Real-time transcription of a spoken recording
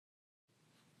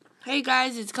Hey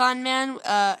guys, it's Conman,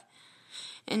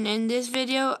 and in this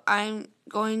video, I'm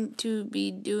going to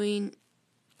be doing,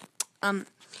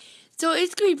 so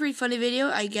it's going to be a pretty funny video,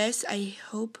 I guess, I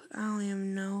hope, I don't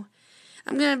even know.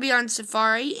 I'm going to be on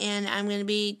Safari, and I'm going to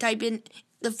be typing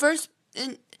the first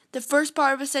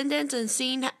part of a sentence and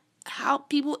seeing how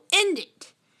people end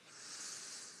it.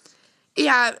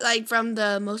 Yeah, like from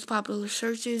the most popular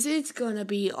searches, it's going to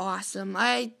be awesome.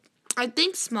 I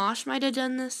think Smosh might have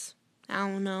done this. I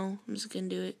don't know. I'm just going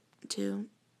to do it, too.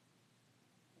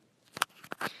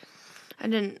 I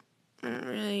didn't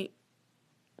really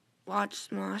watch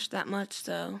Smosh that much,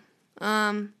 though.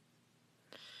 Let's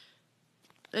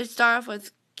start off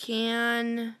with,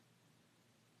 can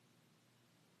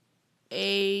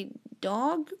a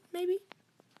dog, maybe?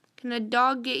 Can a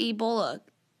dog get Ebola?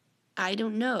 I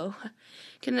don't know.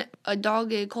 Can a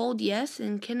dog get a cold? Yes.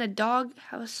 And can a dog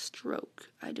have a stroke?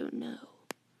 I don't know.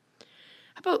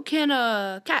 How about, can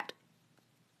a cat?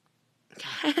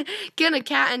 Can a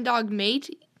cat and dog mate?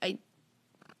 I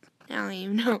don't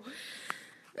even know.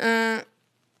 Can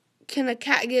a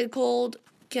cat get a cold?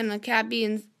 Can a cat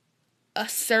be a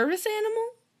service animal?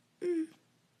 I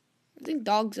think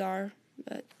dogs are,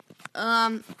 but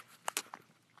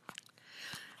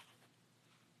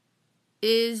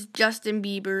is Justin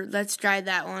Bieber? Let's try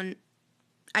that one.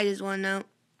 I just want to know.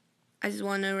 I just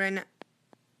want to know right now.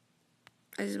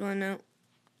 I just want to know.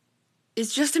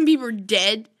 Is Justin Bieber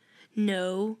dead?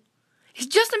 No. Is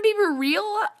Justin Bieber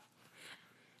real?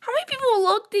 How many people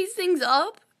look these things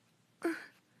up?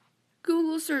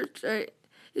 Google search.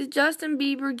 Is Justin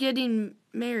Bieber getting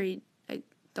married? I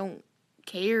don't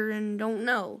care and don't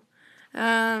know.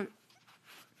 I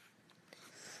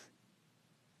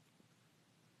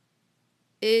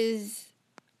could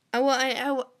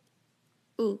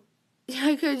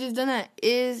have just done that.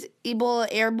 Is Ebola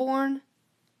airborne?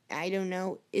 I don't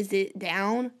know. Is it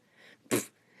down? I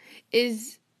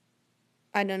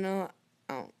don't know.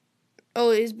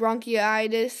 Is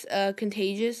bronchitis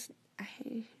contagious?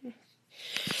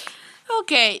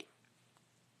 Okay.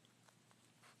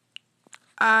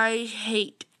 I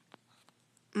hate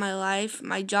my life,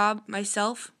 my job,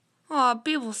 myself. Oh,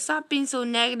 people, stop being so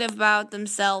negative about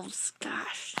themselves.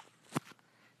 Gosh.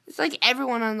 It's like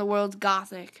everyone in the world's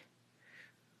gothic.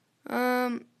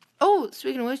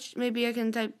 Speaking of which, maybe I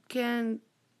can type, can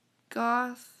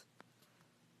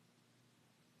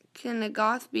a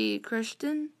goth be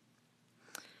Christian?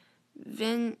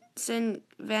 Vincent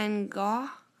van Gogh?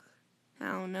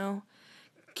 I don't know.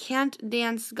 Can't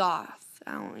dance goth.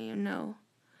 I don't even know.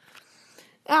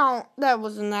 That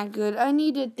wasn't that good. I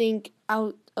need to think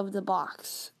out of the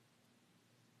box.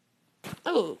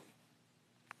 I'm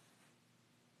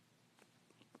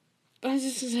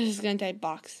just gonna type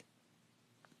box.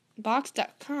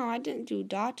 Box.com. I didn't do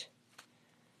dot.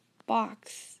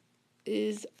 Box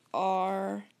is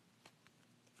our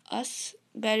us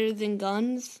better than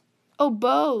guns?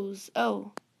 Bows.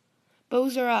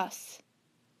 Bows are us.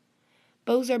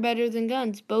 Bows are better than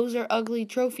guns. Bows are ugly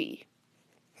trophy.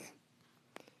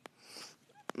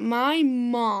 My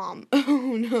mom.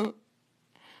 Oh no.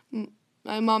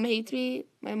 My mom hates me.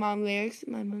 My mom lyrics.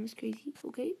 My mom is crazy.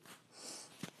 Okay.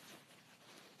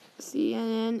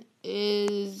 CNN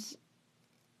is.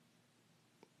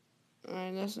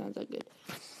 Alright, that's not that good.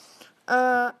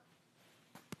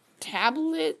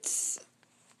 Tablets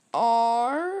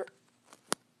are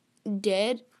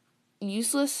dead,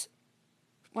 useless.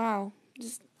 Wow.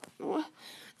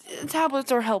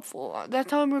 Tablets are helpful. That's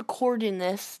how I'm recording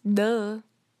this. Duh.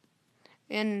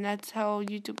 And that's how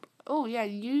YouTube. Oh yeah,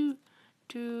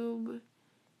 YouTube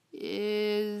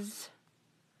is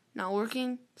not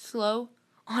working. Slow.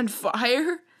 On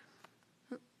fire.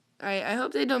 Alright, I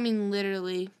hope they don't mean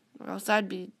literally, or else that'd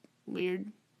be weird.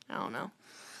 I don't know.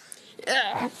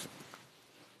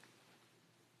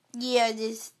 Yeah,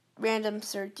 just random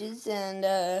searches, and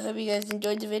hope you guys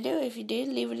enjoyed the video. If you did,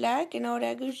 leave a like and all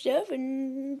that good stuff,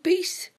 and peace.